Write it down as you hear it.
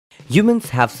Humans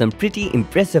have some pretty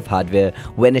impressive hardware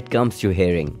when it comes to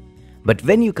hearing. But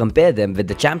when you compare them with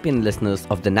the champion listeners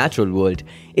of the natural world,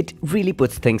 it really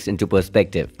puts things into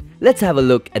perspective. Let's have a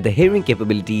look at the hearing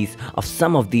capabilities of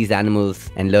some of these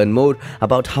animals and learn more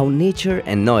about how nature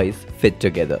and noise fit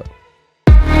together.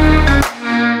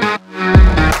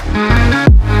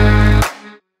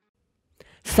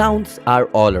 Sounds are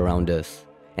all around us,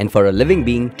 and for a living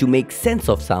being to make sense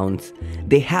of sounds,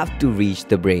 they have to reach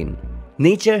the brain.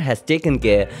 Nature has taken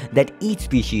care that each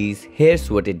species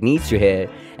hears what it needs to hear,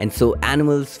 and so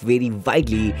animals vary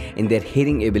widely in their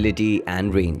hearing ability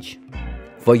and range.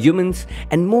 For humans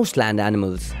and most land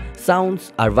animals,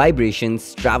 sounds are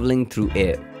vibrations traveling through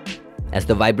air. As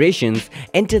the vibrations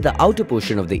enter the outer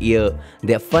portion of the ear,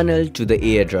 they are funneled to the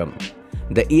eardrum.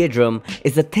 The eardrum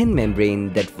is a thin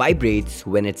membrane that vibrates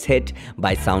when it's hit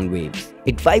by sound waves.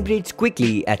 It vibrates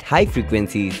quickly at high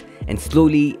frequencies and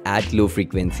slowly at low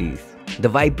frequencies. The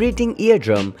vibrating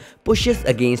eardrum pushes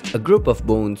against a group of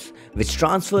bones which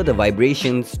transfer the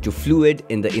vibrations to fluid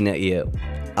in the inner ear.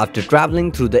 After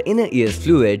traveling through the inner ear's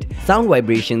fluid, sound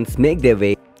vibrations make their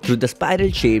way through the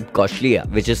spiral-shaped cochlea,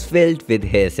 which is filled with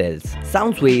hair cells.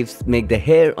 Sound waves make the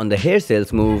hair on the hair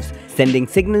cells move, sending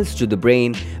signals to the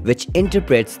brain which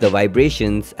interprets the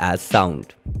vibrations as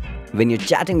sound. When you're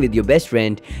chatting with your best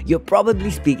friend, you're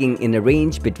probably speaking in a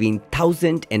range between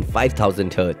 1000 and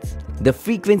 5000 Hz, the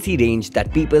frequency range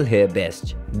that people hear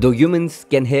best, though humans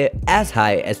can hear as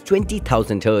high as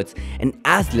 20,000 Hz and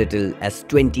as little as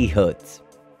 20 Hz.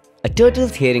 A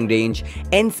turtle's hearing range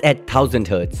ends at 1000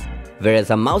 Hz, whereas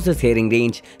a mouse's hearing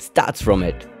range starts from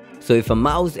it. So if a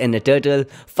mouse and a turtle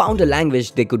found a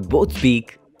language they could both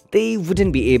speak, they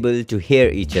wouldn't be able to hear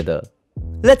each other.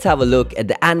 Let's have a look at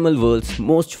the animal world's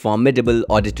most formidable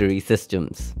auditory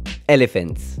systems.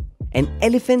 Elephants. An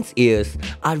elephant's ears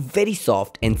are very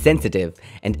soft and sensitive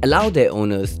and allow their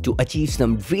owners to achieve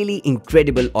some really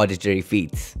incredible auditory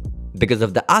feats. Because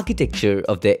of the architecture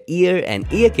of their ear and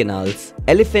ear canals,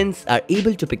 elephants are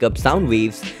able to pick up sound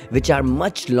waves which are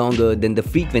much longer than the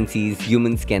frequencies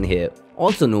humans can hear,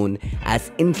 also known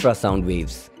as infrasound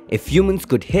waves. If humans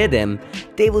could hear them,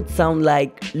 they would sound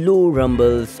like low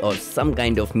rumbles or some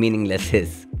kind of meaningless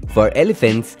hiss. For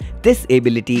elephants, this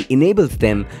ability enables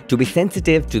them to be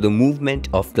sensitive to the movement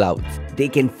of clouds. They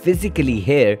can physically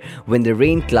hear when the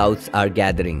rain clouds are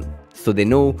gathering, so they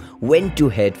know when to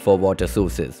head for water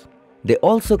sources. They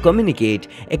also communicate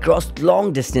across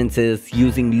long distances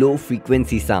using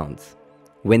low-frequency sounds.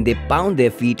 When they pound their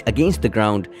feet against the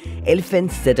ground,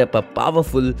 elephants set up a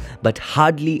powerful but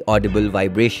hardly audible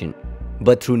vibration.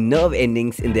 But through nerve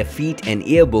endings in their feet and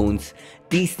ear bones,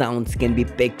 these sounds can be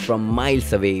picked from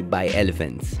miles away by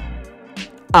elephants.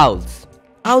 Owls.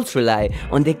 Owls rely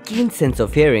on their keen sense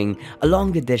of hearing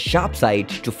along with their sharp sight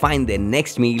to find their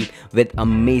next meal with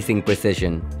amazing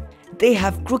precision. They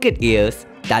have crooked ears,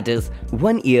 that is,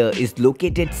 one ear is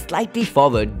located slightly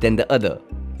forward than the other,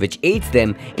 which aids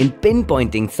them in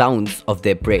pinpointing sounds of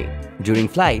their prey. During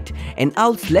flight, an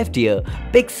owl's left ear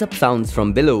picks up sounds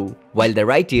from below, while the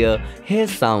right ear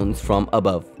hears sounds from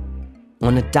above.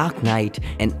 On a dark night,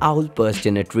 an owl perched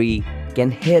in a tree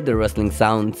can hear the rustling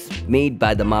sounds made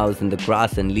by the mouse in the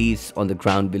grass and leaves on the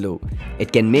ground below.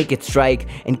 It can make its strike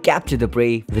and capture the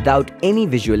prey without any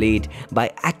visual aid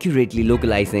by accurately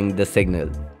localizing the signal.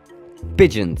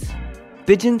 Pigeons.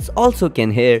 Pigeons also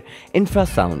can hear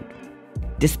infrasound.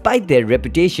 Despite their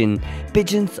reputation,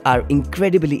 pigeons are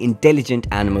incredibly intelligent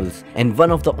animals and one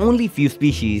of the only few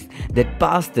species that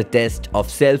pass the test of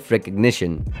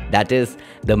self-recognition, that is,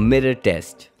 the mirror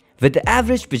test. With the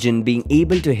average pigeon being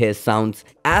able to hear sounds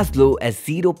as low as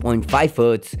 0.5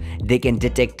 Hz, they can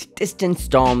detect distant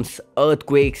storms,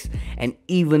 earthquakes, and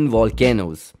even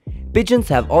volcanoes. Pigeons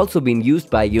have also been used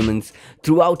by humans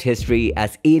throughout history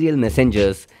as aerial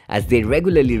messengers as they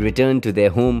regularly return to their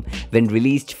home when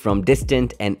released from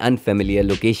distant and unfamiliar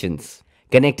locations.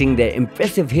 Connecting their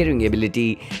impressive hearing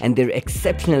ability and their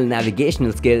exceptional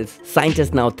navigational skills,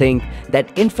 scientists now think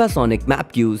that infrasonic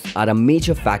map cues are a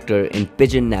major factor in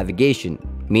pigeon navigation,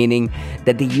 meaning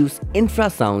that they use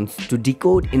infrasounds to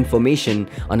decode information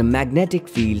on a magnetic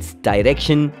field's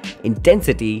direction,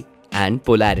 intensity, and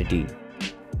polarity.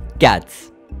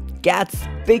 Cats. Cats,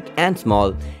 big and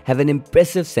small, have an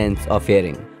impressive sense of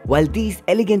hearing. While these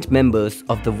elegant members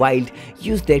of the wild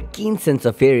use their keen sense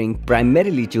of hearing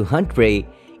primarily to hunt prey,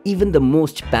 even the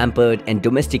most pampered and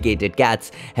domesticated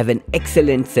cats have an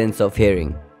excellent sense of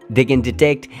hearing. They can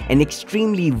detect an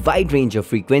extremely wide range of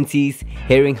frequencies,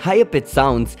 hearing higher pitched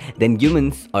sounds than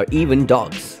humans or even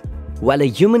dogs. While a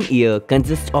human ear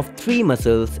consists of 3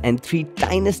 muscles and 3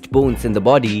 tiniest bones in the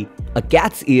body, a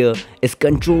cat's ear is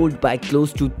controlled by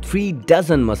close to 3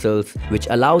 dozen muscles which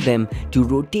allow them to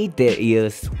rotate their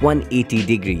ears 180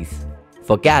 degrees.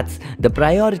 For cats, the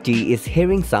priority is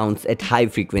hearing sounds at high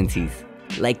frequencies,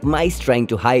 like mice trying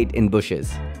to hide in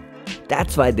bushes.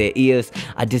 That's why their ears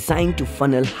are designed to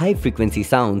funnel high-frequency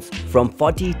sounds from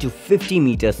 40 to 50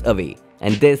 meters away.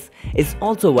 And this is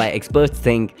also why experts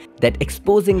think that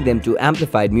exposing them to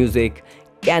amplified music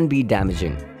can be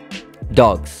damaging.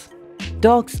 Dogs.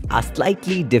 Dogs are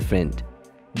slightly different.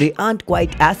 They aren't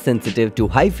quite as sensitive to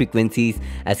high frequencies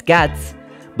as cats,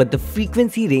 but the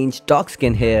frequency range dogs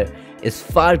can hear is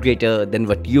far greater than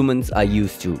what humans are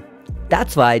used to.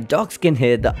 That's why dogs can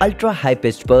hear the ultra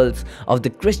high-pitched pulse of the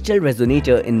crystal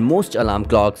resonator in most alarm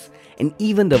clocks and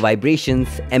even the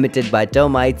vibrations emitted by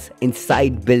termites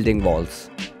inside building walls.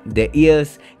 Their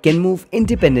ears can move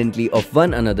independently of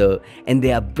one another, and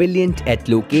they are brilliant at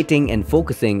locating and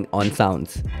focusing on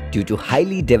sounds due to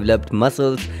highly developed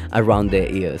muscles around their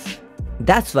ears.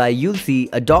 That's why you'll see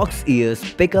a dog's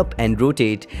ears pick up and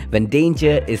rotate when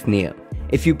danger is near.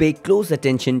 If you pay close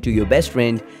attention to your best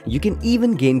friend, you can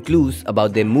even gain clues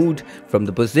about their mood from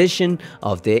the position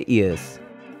of their ears.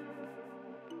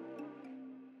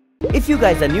 If you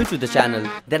guys are new to the channel,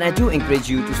 then I do encourage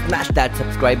you to smash that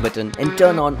subscribe button and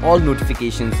turn on all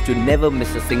notifications to never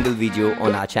miss a single video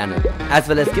on our channel, as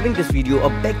well as giving this video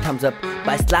a big thumbs up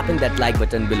by slapping that like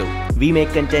button below. We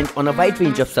make content on a wide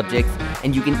range of subjects,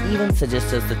 and you can even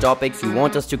suggest us the topics you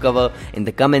want us to cover in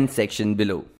the comment section below.